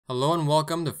Hello and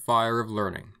welcome to Fire of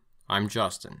Learning. I'm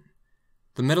Justin.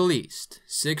 The Middle East,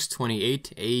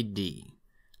 628 AD.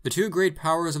 The two great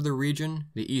powers of the region,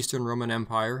 the Eastern Roman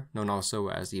Empire, known also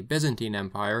as the Byzantine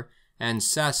Empire, and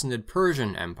Sassanid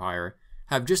Persian Empire,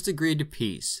 have just agreed to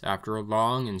peace after a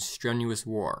long and strenuous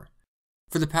war.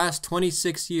 For the past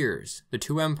 26 years, the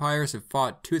two empires have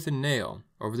fought tooth and nail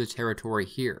over the territory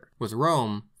here, with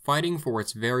Rome fighting for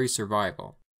its very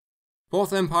survival.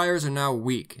 Both empires are now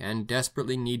weak and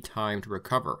desperately need time to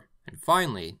recover, and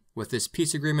finally, with this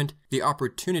peace agreement, the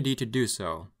opportunity to do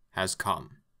so has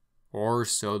come. Or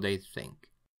so they think.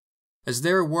 As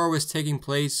their war was taking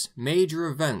place, major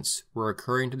events were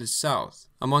occurring to the south,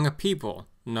 among a people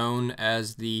known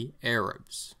as the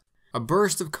Arabs. A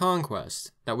burst of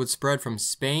conquest that would spread from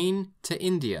Spain to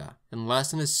India in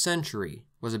less than a century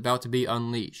was about to be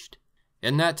unleashed.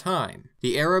 In that time,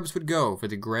 the Arabs would go for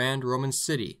the grand Roman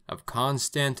city of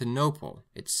Constantinople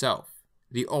itself,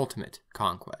 the ultimate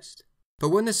conquest. But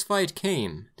when this fight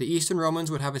came, the Eastern Romans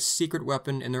would have a secret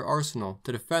weapon in their arsenal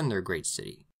to defend their great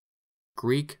city.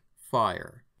 Greek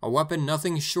fire, a weapon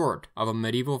nothing short of a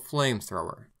medieval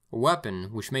flamethrower, a weapon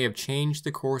which may have changed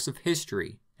the course of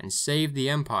history and saved the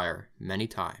empire many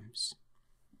times.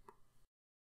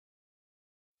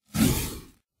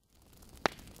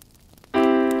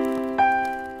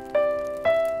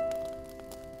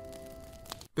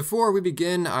 Before we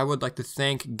begin, I would like to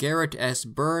thank Garrett S.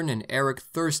 Byrne and Eric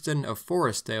Thurston of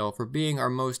Forestdale for being our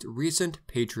most recent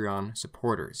Patreon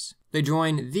supporters. They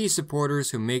join these supporters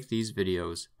who make these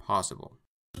videos possible.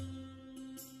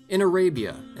 In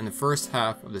Arabia, in the first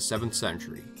half of the 7th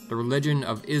century, the religion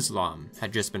of Islam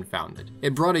had just been founded.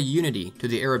 It brought a unity to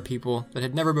the Arab people that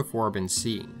had never before been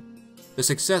seen. The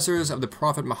successors of the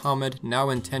Prophet Muhammad now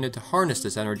intended to harness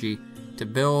this energy to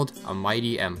build a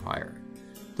mighty empire.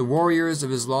 The warriors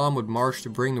of Islam would march to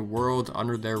bring the world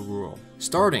under their rule,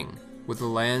 starting with the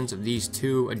lands of these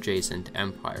two adjacent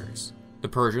empires. The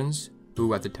Persians,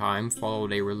 who at the time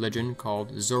followed a religion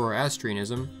called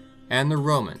Zoroastrianism, and the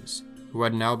Romans, who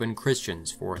had now been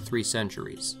Christians for 3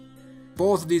 centuries.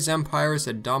 Both of these empires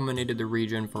had dominated the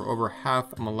region for over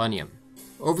half a millennium.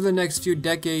 Over the next few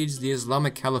decades, the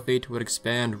Islamic Caliphate would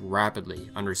expand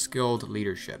rapidly under skilled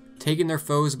leadership, taking their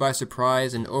foes by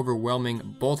surprise and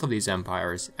overwhelming both of these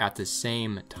empires at the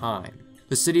same time.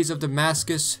 The cities of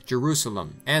Damascus,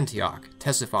 Jerusalem, Antioch,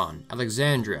 Ctesiphon,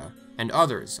 Alexandria, and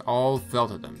others all fell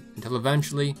to them, until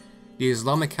eventually the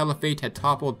Islamic Caliphate had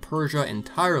toppled Persia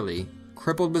entirely,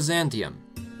 crippled Byzantium,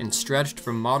 and stretched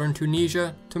from modern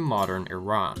Tunisia to modern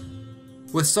Iran.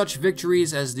 With such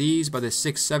victories as these by the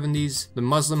 670s, the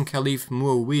Muslim Caliph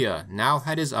Muawiyah now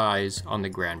had his eyes on the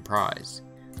grand prize,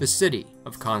 the city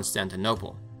of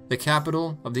Constantinople, the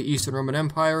capital of the Eastern Roman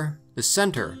Empire, the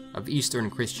center of Eastern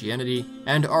Christianity,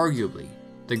 and arguably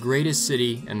the greatest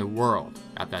city in the world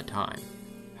at that time.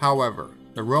 However,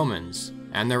 the Romans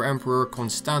and their emperor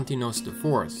Constantinos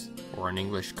IV, or in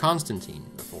English Constantine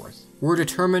IV, were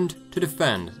determined to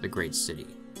defend the great city.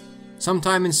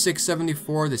 Sometime in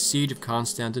 674, the siege of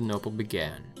Constantinople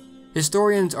began.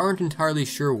 Historians aren't entirely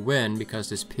sure when, because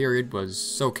this period was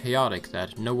so chaotic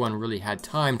that no one really had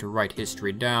time to write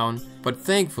history down, but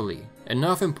thankfully,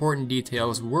 enough important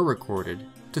details were recorded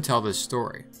to tell this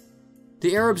story.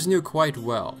 The Arabs knew quite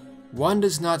well, one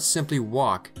does not simply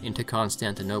walk into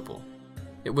Constantinople.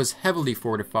 It was heavily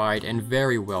fortified and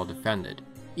very well defended.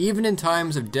 Even in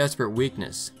times of desperate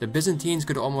weakness, the Byzantines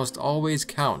could almost always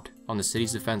count on the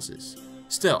city's defenses.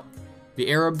 Still,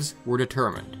 the Arabs were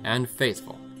determined and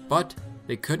faithful, but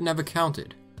they couldn't have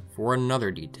accounted for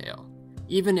another detail.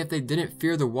 Even if they didn't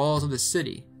fear the walls of the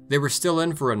city, they were still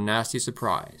in for a nasty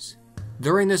surprise.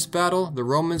 During this battle, the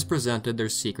Romans presented their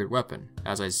secret weapon,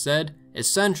 as I said,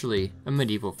 essentially a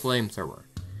medieval flamethrower.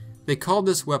 They called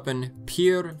this weapon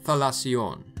Pyr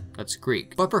Thalassion, that's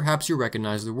Greek, but perhaps you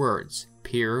recognize the words.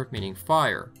 Pyr meaning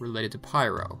fire, related to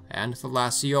pyro, and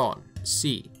Thalassion,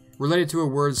 sea, related to a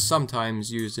word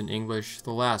sometimes used in English,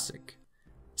 thalassic.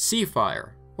 Sea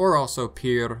fire, or also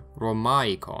Pyr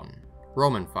Romaikon,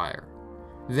 Roman fire.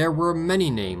 There were many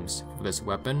names for this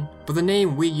weapon, but the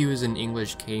name we use in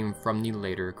English came from the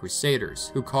later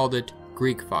Crusaders, who called it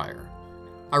Greek fire.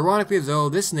 Ironically though,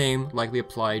 this name likely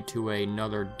applied to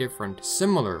another different,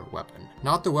 similar weapon,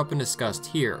 not the weapon discussed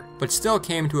here, but still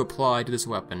came to apply to this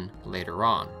weapon later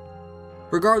on.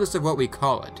 Regardless of what we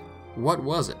call it, what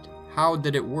was it? How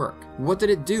did it work? What did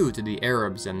it do to the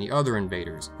Arabs and the other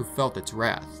invaders who felt its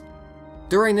wrath?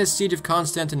 During this siege of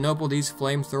Constantinople, these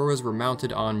flamethrowers were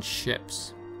mounted on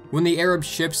ships. When the Arab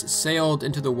ships sailed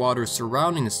into the waters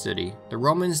surrounding the city, the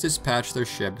Romans dispatched their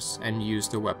ships and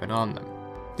used the weapon on them.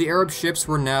 The Arab ships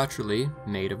were naturally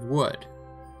made of wood.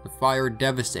 the fire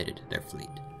devastated their fleet.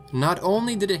 Not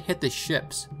only did it hit the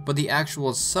ships, but the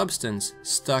actual substance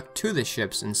stuck to the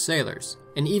ships and sailors,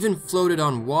 and even floated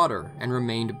on water and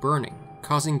remained burning,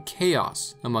 causing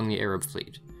chaos among the Arab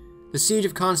fleet. The siege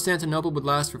of Constantinople would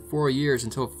last for 4 years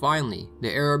until finally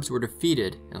the Arabs were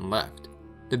defeated and left.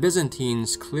 The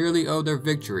Byzantines clearly owed their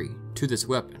victory to this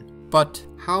weapon. But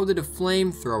how did a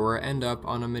flamethrower end up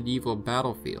on a medieval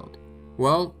battlefield?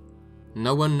 Well,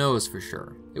 no one knows for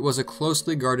sure. It was a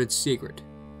closely guarded secret.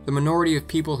 The minority of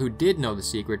people who did know the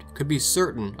secret could be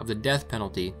certain of the death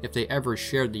penalty if they ever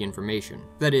shared the information.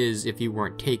 That is, if you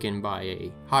weren't taken by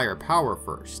a higher power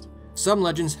first. Some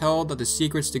legends held that the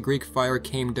secrets to Greek fire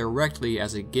came directly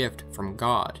as a gift from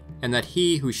God, and that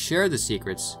he who shared the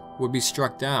secrets would be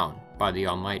struck down by the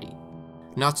Almighty.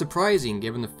 Not surprising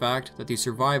given the fact that the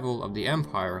survival of the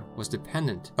empire was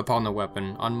dependent upon the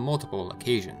weapon on multiple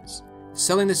occasions.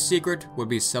 Selling the secret would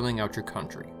be selling out your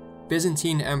country.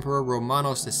 Byzantine Emperor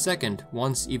Romanos II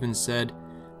once even said,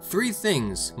 "3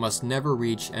 things must never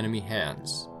reach enemy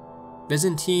hands: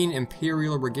 Byzantine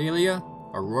imperial regalia,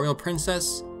 a royal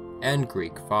princess, and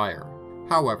Greek fire."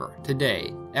 However,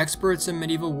 today, experts in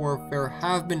medieval warfare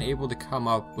have been able to come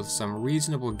up with some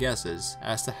reasonable guesses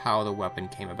as to how the weapon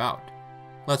came about.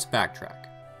 Let's backtrack.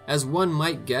 As one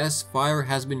might guess, fire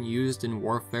has been used in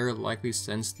warfare likely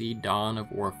since the dawn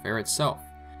of warfare itself.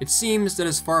 It seems that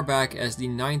as far back as the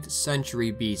 9th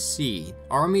century BC,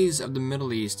 armies of the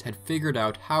Middle East had figured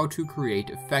out how to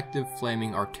create effective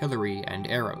flaming artillery and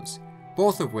arrows,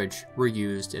 both of which were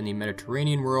used in the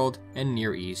Mediterranean world and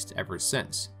Near East ever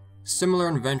since. Similar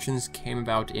inventions came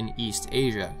about in East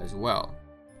Asia as well.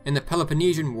 In the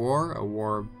Peloponnesian War, a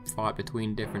war fought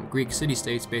between different Greek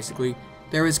city-states basically,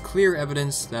 there is clear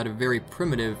evidence that a very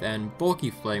primitive and bulky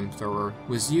flamethrower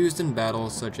was used in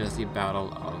battles such as the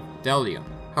Battle of Delium.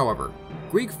 However,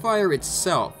 Greek fire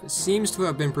itself seems to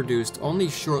have been produced only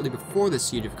shortly before the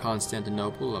siege of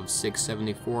Constantinople of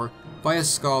 674 by a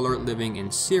scholar living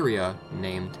in Syria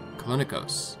named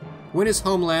Callinicos. When his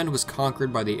homeland was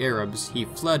conquered by the Arabs, he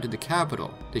fled to the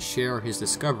capital to share his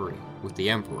discovery with the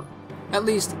emperor. At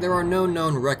least, there are no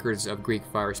known records of Greek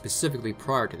fire specifically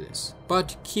prior to this,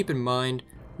 but keep in mind,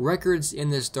 records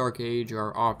in this dark age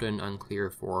are often unclear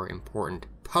for important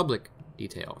public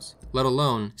details, let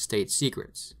alone state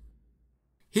secrets.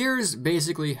 Here's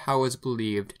basically how it's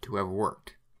believed to have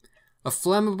worked. A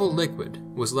flammable liquid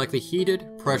was likely heated,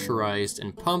 pressurized,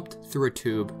 and pumped through a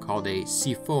tube called a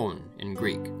siphon in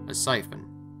Greek, a siphon.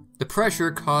 The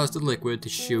pressure caused the liquid to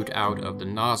shoot out of the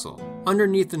nozzle.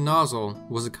 Underneath the nozzle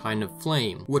was a kind of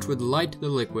flame, which would light the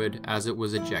liquid as it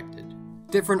was ejected.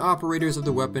 Different operators of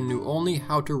the weapon knew only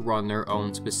how to run their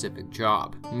own specific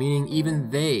job, meaning even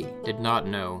they did not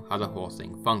know how the whole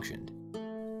thing functioned.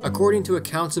 According to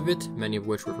accounts of it, many of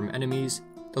which were from enemies,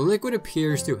 the liquid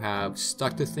appears to have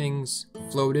stuck to things,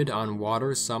 floated on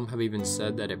water, some have even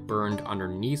said that it burned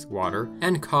underneath water,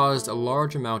 and caused a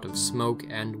large amount of smoke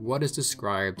and what is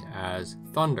described as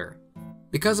thunder.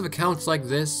 Because of accounts like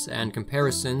this and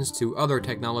comparisons to other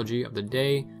technology of the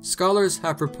day, scholars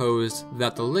have proposed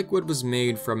that the liquid was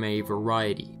made from a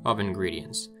variety of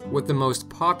ingredients, with the most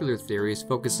popular theories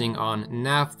focusing on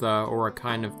naphtha or a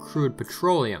kind of crude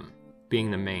petroleum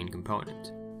being the main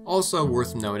component. Also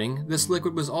worth noting, this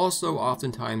liquid was also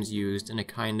oftentimes used in a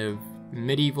kind of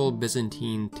medieval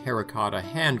Byzantine terracotta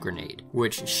hand grenade,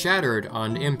 which shattered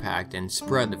on impact and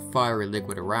spread the fiery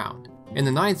liquid around. In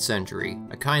the 9th century,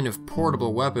 a kind of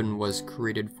portable weapon was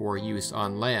created for use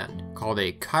on land, called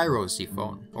a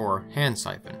chirosiphon, or hand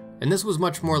siphon, and this was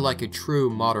much more like a true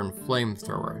modern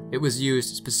flamethrower. It was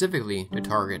used specifically to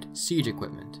target siege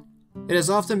equipment. It has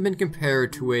often been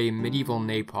compared to a medieval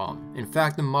napalm. In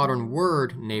fact, the modern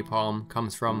word napalm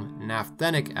comes from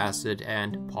naphthenic acid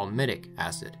and palmitic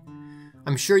acid.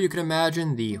 I'm sure you can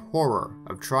imagine the horror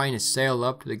of trying to sail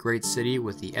up to the great city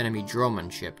with the enemy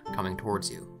Droman ship coming towards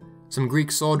you. Some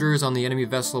Greek soldiers on the enemy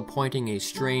vessel pointing a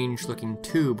strange-looking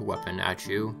tube weapon at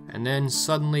you, and then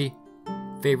suddenly,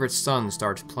 favorite son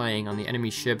starts playing on the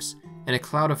enemy ships, and a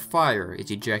cloud of fire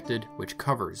is ejected which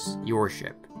covers your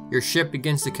ship. Your ship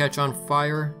begins to catch on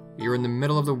fire, you're in the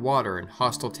middle of the water in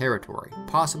hostile territory,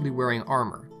 possibly wearing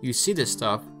armor. You see this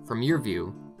stuff, from your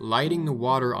view, lighting the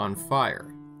water on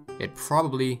fire. It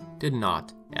probably did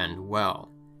not end well.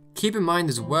 Keep in mind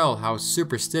as well how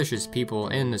superstitious people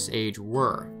in this age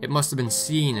were. It must have been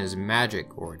seen as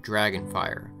magic or dragon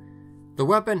fire. The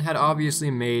weapon had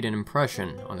obviously made an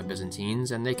impression on the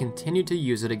Byzantines, and they continued to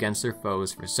use it against their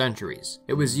foes for centuries.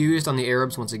 It was used on the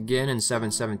Arabs once again in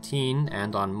 717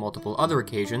 and on multiple other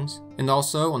occasions, and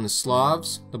also on the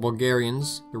Slavs, the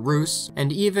Bulgarians, the Rus,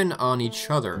 and even on each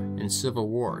other in civil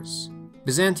wars.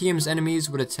 Byzantium's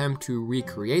enemies would attempt to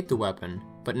recreate the weapon,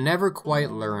 but never quite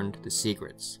learned the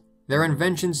secrets. Their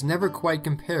inventions never quite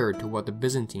compared to what the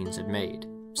Byzantines had made.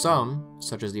 Some,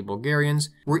 such as the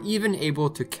Bulgarians, were even able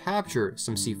to capture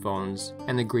some siphones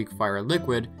and the Greek fire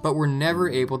liquid, but were never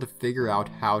able to figure out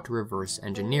how to reverse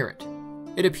engineer it.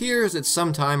 It appears that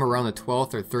sometime around the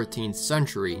 12th or 13th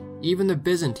century, even the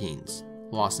Byzantines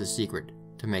lost the secret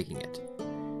to making it.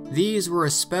 These were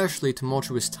especially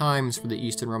tumultuous times for the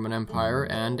Eastern Roman Empire,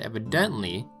 and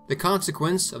evidently, the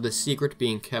consequence of the secret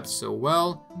being kept so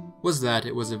well was that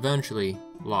it was eventually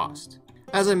lost.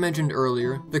 As I mentioned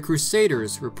earlier, the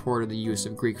Crusaders reported the use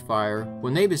of Greek fire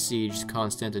when they besieged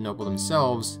Constantinople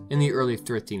themselves in the early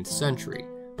 13th century,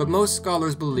 but most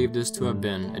scholars believe this to have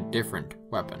been a different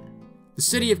weapon. The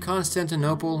city of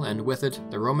Constantinople, and with it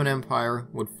the Roman Empire,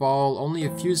 would fall only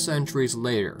a few centuries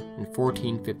later in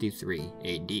 1453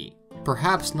 AD.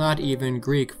 Perhaps not even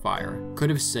Greek fire could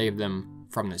have saved them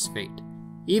from this fate.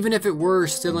 Even if it were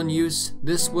still in use,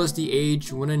 this was the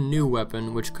age when a new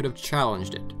weapon which could have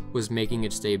challenged it was making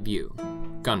its debut: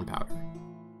 gunpowder.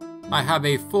 I have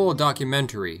a full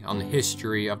documentary on the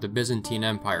history of the Byzantine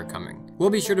Empire coming. We'll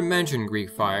be sure to mention Greek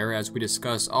fire as we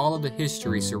discuss all of the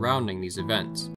history surrounding these events.